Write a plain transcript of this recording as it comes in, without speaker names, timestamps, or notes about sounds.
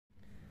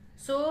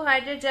So, hi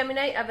dear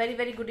Gemini, a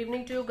very good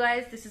evening to you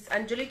guys. This is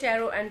Anjali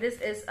Tarot and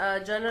this is a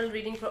general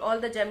reading for all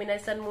the Gemini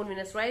Sun, Moon,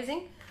 Venus,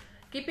 Rising.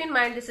 Keep in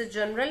mind this is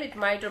general. It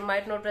might or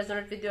might not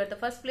resonate with you at the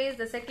first place.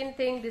 The second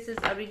thing, this is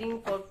a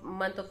reading for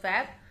month of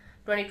Feb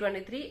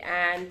 2023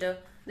 and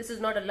this is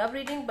not a love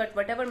reading, but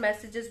whatever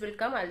messages will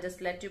come, I'll just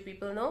let you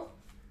people know.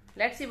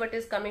 Let's see what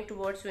is coming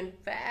towards you in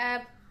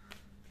Feb.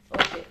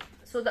 Okay,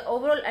 so the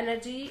overall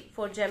energy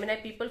for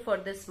Gemini people for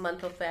this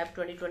month of Feb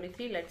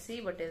 2023. Let's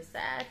see what is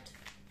that.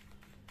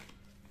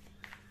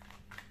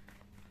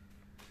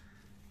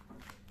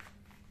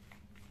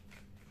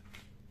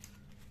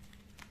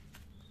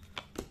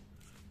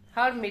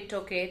 Hermit,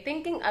 okay,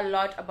 thinking a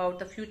lot about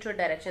the future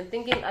direction,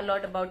 thinking a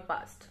lot about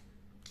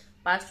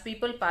past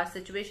people, past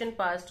situation,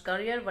 past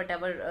career,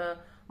 whatever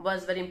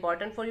was very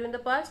important for you in the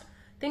past.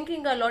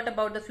 Thinking a lot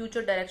about the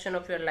future direction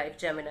of your life,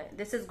 Gemini.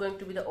 This is going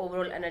to be the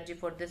overall energy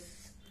for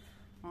this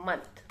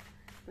month.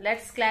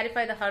 Let's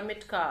clarify the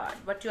Hermit card,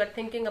 what you are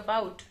thinking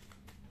about.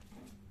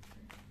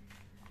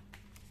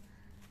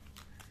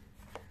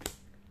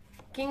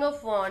 King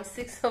of Wands,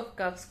 Six of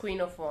Cups, Queen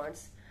of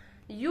Wands.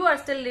 You are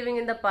still living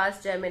in the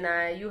past,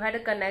 Gemini. You had a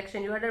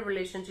connection, you had a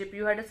relationship,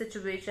 you had a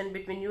situation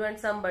between you and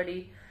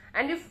somebody,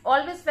 and you've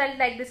always felt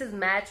like this is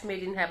match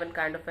made in heaven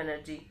kind of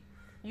energy.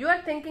 You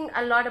are thinking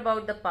a lot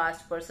about the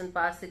past person,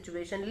 past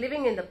situation,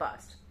 living in the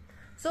past.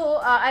 So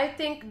I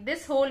think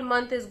this whole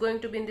month is going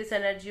to be in this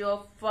energy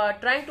of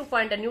trying to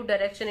find a new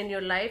direction in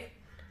your life,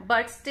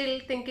 but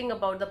still thinking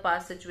about the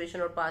past situation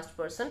or past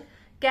person,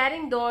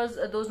 carrying those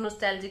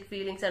nostalgic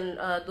feelings and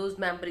those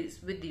memories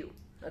with you.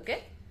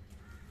 Okay.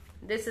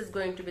 This is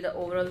going to be the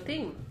overall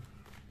theme.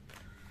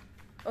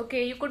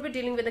 Okay, you could be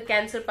dealing with a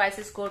Cancer,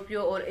 Pisces,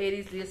 Scorpio or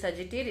Aries, Leo,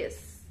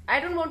 Sagittarius.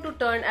 I don't want to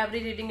turn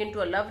every reading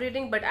into a love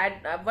reading, but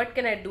what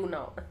can I do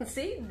now?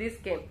 See,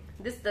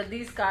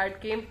 these cards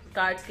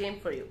came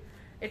for you.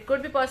 It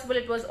could be possible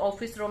it was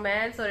office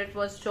romance or it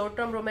was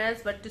short-term romance,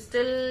 but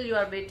still you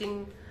are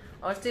waiting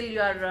or still you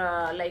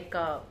are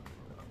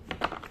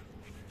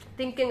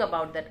thinking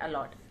about that a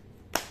lot.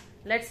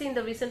 Let's see in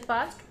the recent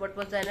past, what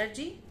was the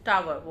energy?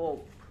 Tower,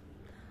 whoa.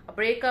 A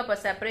breakup, a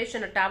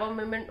separation, a tower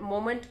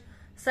moment,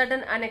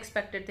 sudden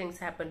unexpected things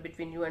happen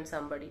between you and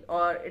somebody,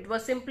 or it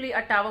was simply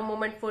a tower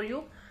moment for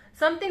you,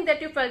 something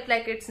that you felt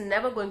like it's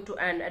never going to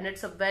end and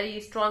it's a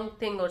very strong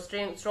thing or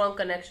strong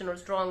connection or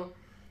strong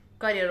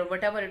career or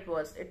whatever it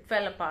was. It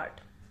fell apart.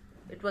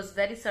 It was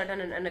very sudden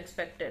and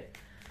unexpected.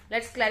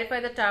 Let's clarify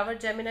the tower,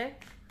 Gemini.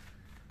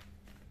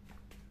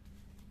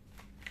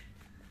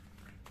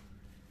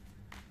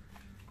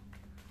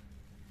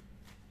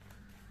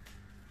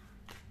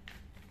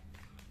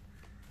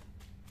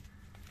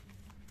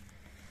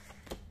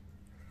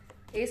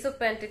 Ace of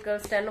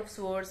Pentacles, Ten of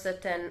Swords, the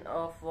Ten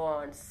of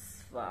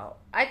Wands. Wow.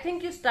 I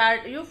think you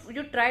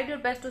tried your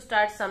best to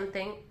start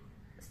something,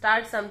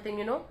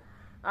 you know,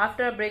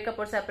 after a breakup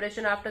or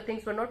separation, after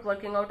things were not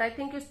working out. I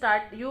think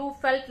you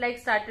felt like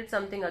started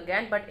something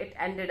again, but it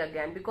ended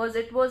again because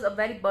it was a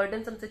very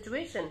burdensome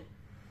situation.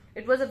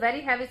 It was a very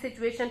heavy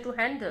situation to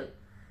handle.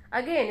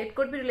 Again, it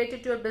could be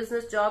related to your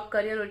business, job,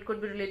 career, or it could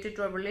be related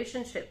to a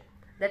relationship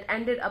that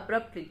ended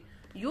abruptly.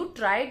 You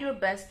tried your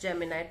best,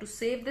 Gemini, to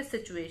save this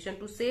situation,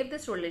 to save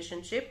this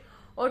relationship,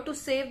 or to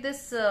save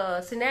this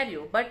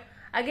scenario. But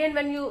again,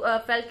 when you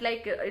felt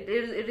like it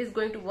is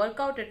going to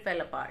work out, it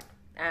fell apart.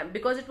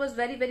 Because it was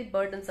very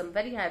burdensome,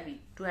 very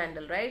heavy to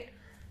handle, right?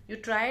 You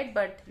tried,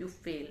 but you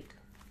failed.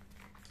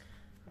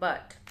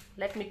 But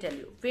let me tell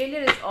you,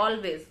 failure is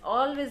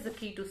always the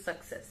key to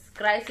success.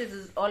 Crisis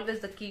is always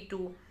the key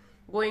to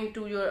going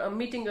to your,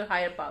 meeting your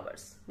higher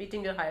powers,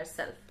 meeting your higher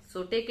self.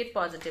 So take it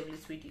positively,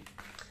 sweetie.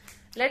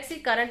 Let's see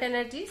current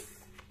energies.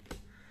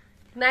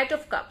 Knight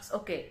of Cups.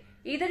 Okay,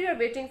 either you are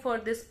waiting for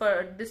this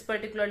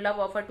particular love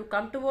offer to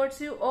come towards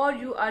you, or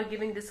you are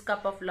giving this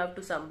cup of love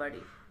to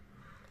somebody.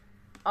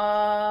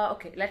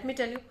 Okay, let me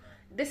tell you,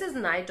 this is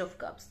Knight of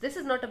Cups. This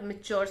is not a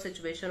mature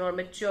situation or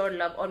mature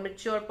love or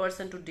mature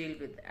person to deal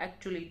with.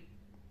 Actually,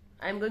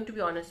 I'm going to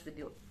be honest with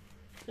you.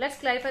 Let's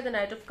clarify the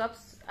Knight of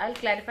Cups. I'll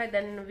clarify,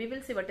 then we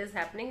will see what is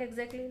happening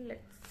exactly.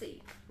 Let's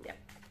see. Yeah.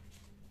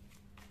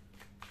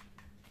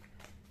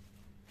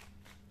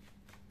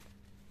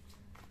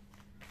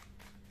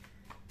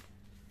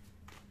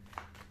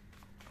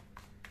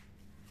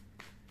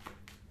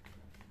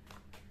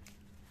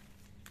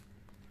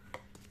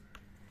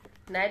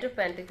 Knight of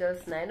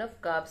Pentacles, Nine of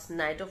Cups,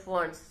 Knight of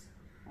Wands.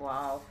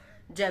 Wow.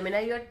 Gemini,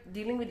 you are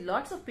dealing with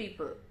lots of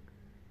people.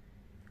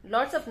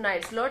 Lots of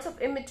knights, lots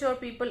of immature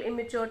people,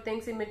 immature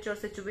things, immature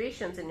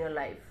situations in your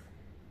life.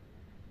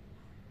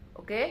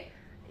 Okay?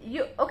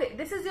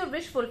 This is your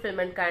wish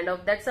fulfillment kind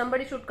of, that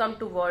somebody should come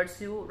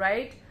towards you,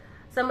 right?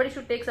 Somebody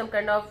should take some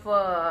kind of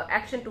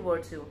action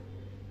towards you.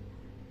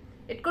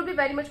 It could be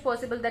very much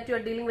possible that you are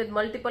dealing with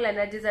multiple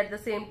energies at the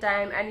same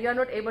time and you are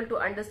not able to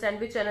understand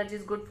which energy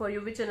is good for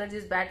you, which energy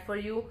is bad for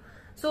you.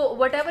 So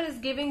whatever is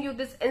giving you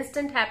this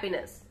instant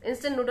happiness,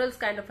 instant noodles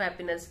kind of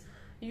happiness,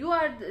 you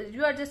are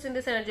just in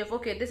this energy of,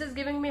 okay, this is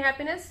giving me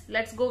happiness,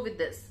 let's go with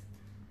this.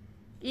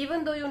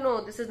 Even though you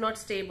know this is not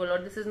stable or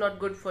this is not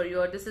good for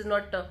you or this is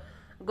not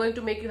going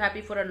to make you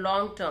happy for a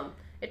long term.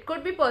 It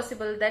could be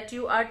possible that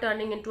you are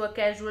turning into a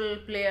casual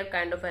player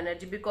kind of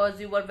energy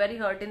because you were very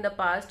hurt in the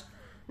past.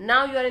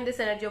 Now you are in this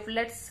energy of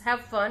let's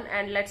have fun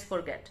and let's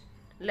forget.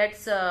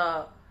 Let's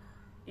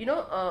you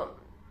know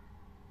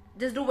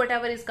just do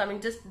whatever is coming,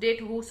 just date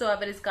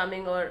whosoever is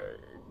coming, or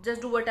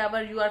just do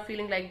whatever you are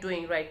feeling like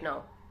doing right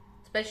now,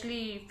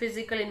 especially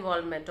physical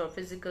involvement or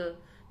physical.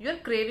 You are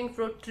craving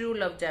for true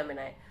love,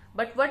 Gemini,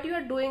 but what you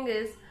are doing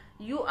is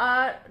you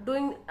are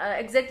doing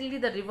exactly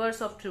the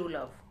reverse of true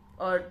love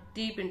or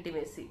deep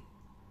intimacy.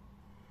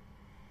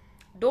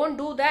 Don't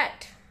do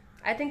that.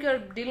 I think you are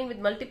dealing with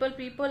multiple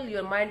people,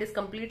 your mind is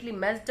completely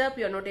messed up,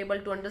 you are not able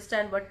to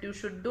understand what you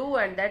should do,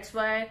 and that's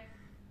why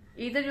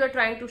either you are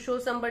trying to show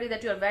somebody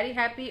that you are very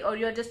happy, or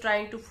you are just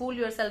trying to fool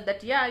yourself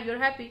that yeah, you're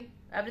happy,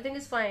 everything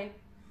is fine.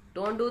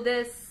 Don't do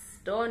this.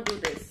 Don't do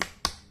this.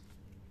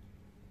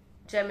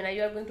 Gemini,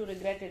 you are going to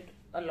regret it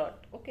a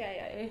lot.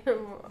 Okay,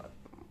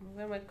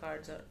 where my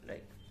cards are,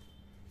 like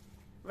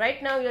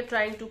right now you're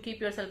trying to keep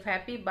yourself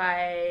happy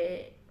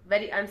by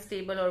very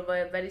unstable or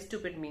by very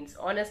stupid means.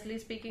 Honestly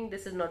speaking,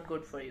 this is not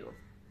good for you.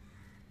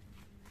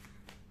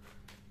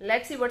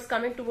 Let's see what's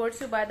coming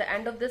towards you by the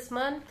end of this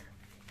month.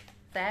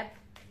 Feb.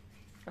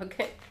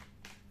 Okay.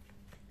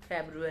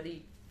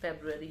 February.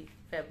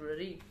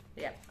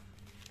 Yeah.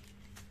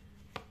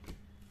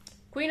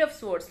 Queen of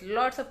Swords,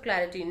 lots of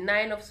clarity.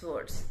 9 of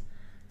Swords.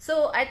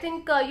 So I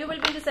think you will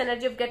be in this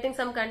energy of getting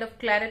some kind of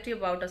clarity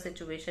about a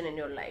situation in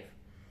your life.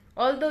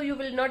 Although you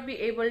will not be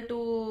able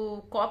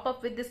to cope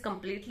up with this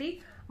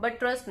completely, but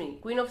trust me,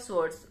 Queen of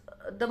Swords,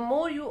 the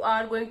more you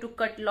are going to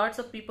cut lots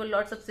of people,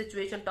 lots of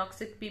situation,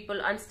 toxic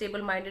people,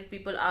 unstable minded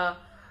people out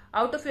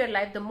of your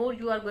life, the more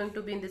you are going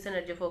to be in this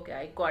energy of okay,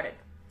 I got it.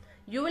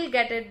 You will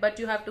get it, but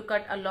you have to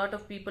cut a lot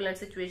of people and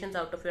situations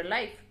out of your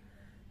life.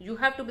 You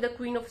have to be the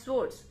Queen of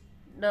Swords.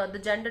 The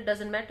gender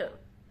doesn't matter.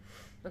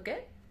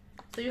 Okay?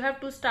 So you have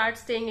to start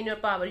staying in your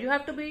power. You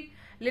have to be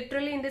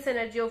literally in this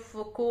energy of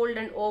cold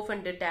and off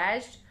and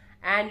detached,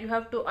 and you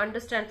have to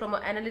understand from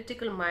an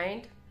analytical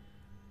mind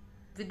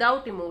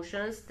without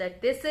emotions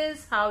that this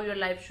is how your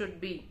life should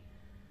be.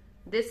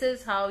 This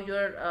is how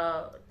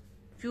your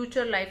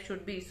future life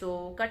should be.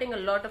 So cutting a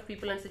lot of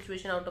people and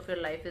situation out of your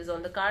life is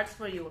on the cards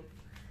for you.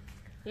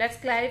 Let's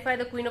clarify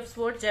the Queen of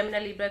Swords, Gemini,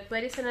 Libra,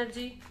 Aquarius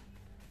energy.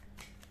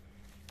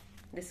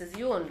 This is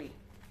you only.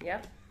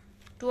 Yeah.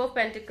 2 of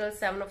Pentacles,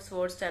 7 of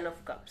Swords, 10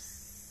 of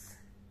Cups.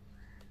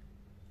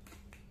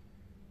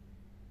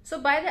 So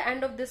by the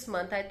end of this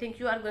month, I think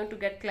you are going to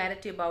get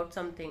clarity about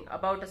something,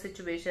 about a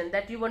situation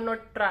that you were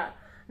not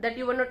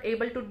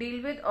able to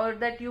deal with, or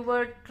that you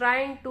were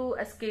trying to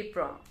escape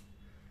from.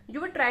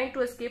 You were trying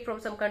to escape from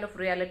some kind of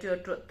reality or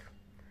truth.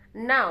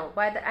 Now,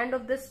 by the end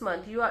of this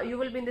month, you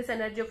will be in this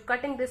energy of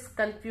cutting this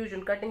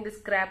confusion, cutting this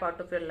crap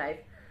out of your life,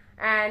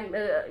 and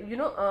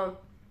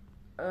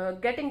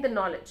getting the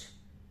knowledge,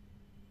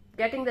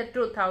 getting the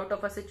truth out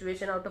of a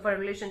situation, out of a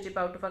relationship,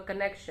 out of a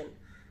connection.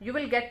 You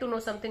will get to know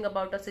something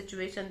about a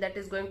situation that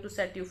is going to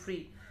set you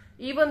free,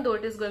 even though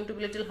it is going to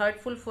be a little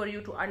hurtful for you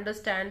to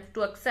understand,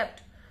 to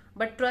accept.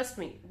 But trust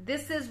me,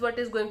 this is what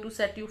is going to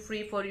set you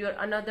free for your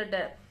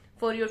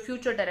for your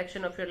future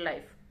direction of your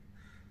life.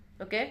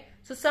 Okay,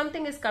 so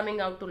something is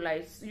coming out to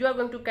light. You are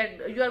going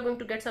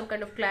to get some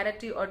kind of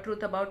clarity or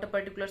truth about a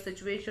particular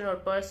situation or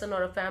person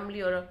or a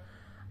family or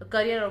a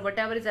career or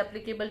whatever is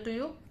applicable to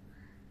you,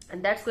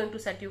 and that's going to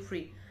set you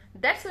free.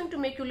 That's going to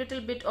make you a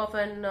little bit of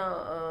an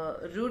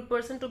rude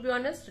person, to be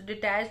honest,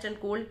 detached and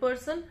cold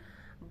person.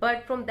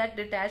 But from that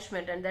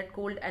detachment and that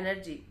cold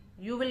energy,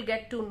 you will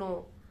get to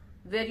know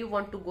where you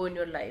want to go in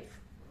your life.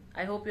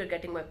 I hope you're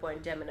getting my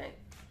point, Gemini.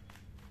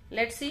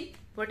 Let's see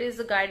what is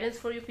the guidance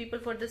for you people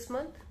for this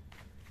month.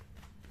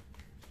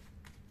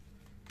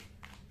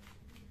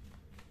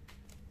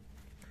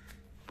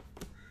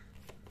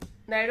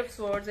 Knight of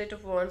Swords, 8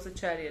 of Wands, the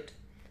Chariot.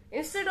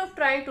 Instead of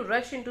trying to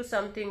rush into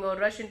something or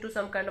rush into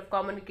some kind of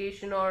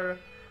communication or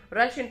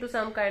rush into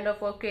some kind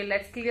of, okay,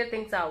 let's clear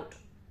things out.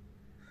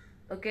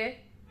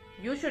 Okay,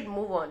 you should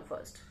move on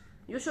first.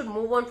 You should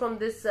move on from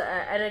this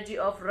energy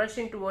of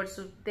rushing towards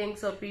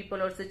things or people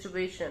or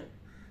situation.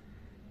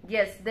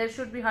 Yes, there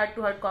should be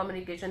heart-to-heart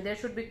communication. There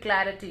should be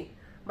clarity.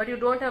 But you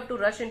don't have to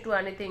rush into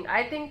anything.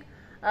 I think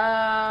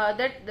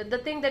that the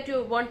thing that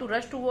you want to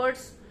rush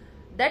towards,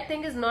 that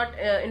thing is not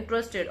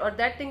interested, or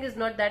that thing is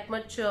not that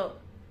much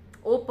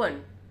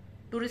open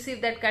to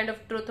receive that kind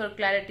of truth or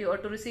clarity, or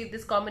to receive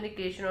this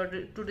communication, or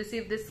to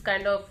receive this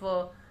kind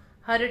of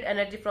hurried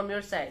energy from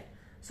your side.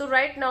 So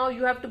right now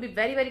you have to be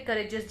very, very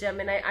courageous,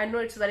 Gemini. I know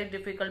it's very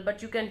difficult,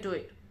 but you can do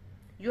it.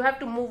 You have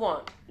to move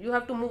on. You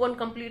have to move on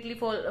completely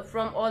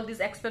from all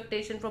these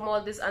expectations, from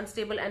all these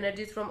unstable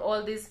energies, from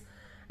all these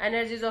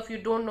energies of you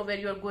don't know where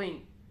you are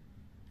going.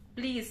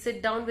 Please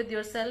sit down with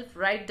yourself,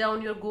 write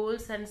down your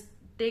goals and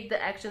take the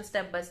action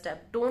step by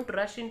step. Don't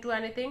rush into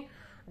anything.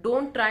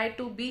 Don't try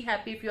to be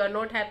happy if you are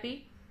not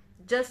happy.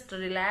 Just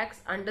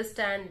relax,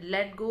 understand,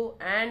 let go,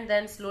 and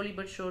then slowly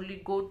but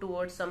surely go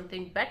towards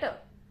something better.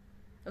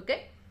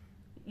 Okay?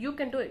 You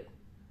can do it.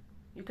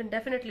 You can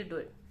definitely do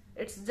it.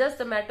 It's just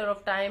a matter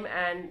of time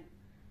and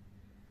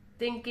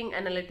thinking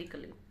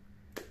analytically.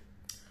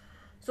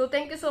 So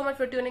thank you so much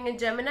for tuning in,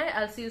 Gemini.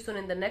 I'll see you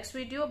soon in the next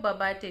video. Bye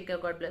bye. Take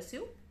care. God bless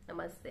you.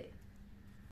 Namaste.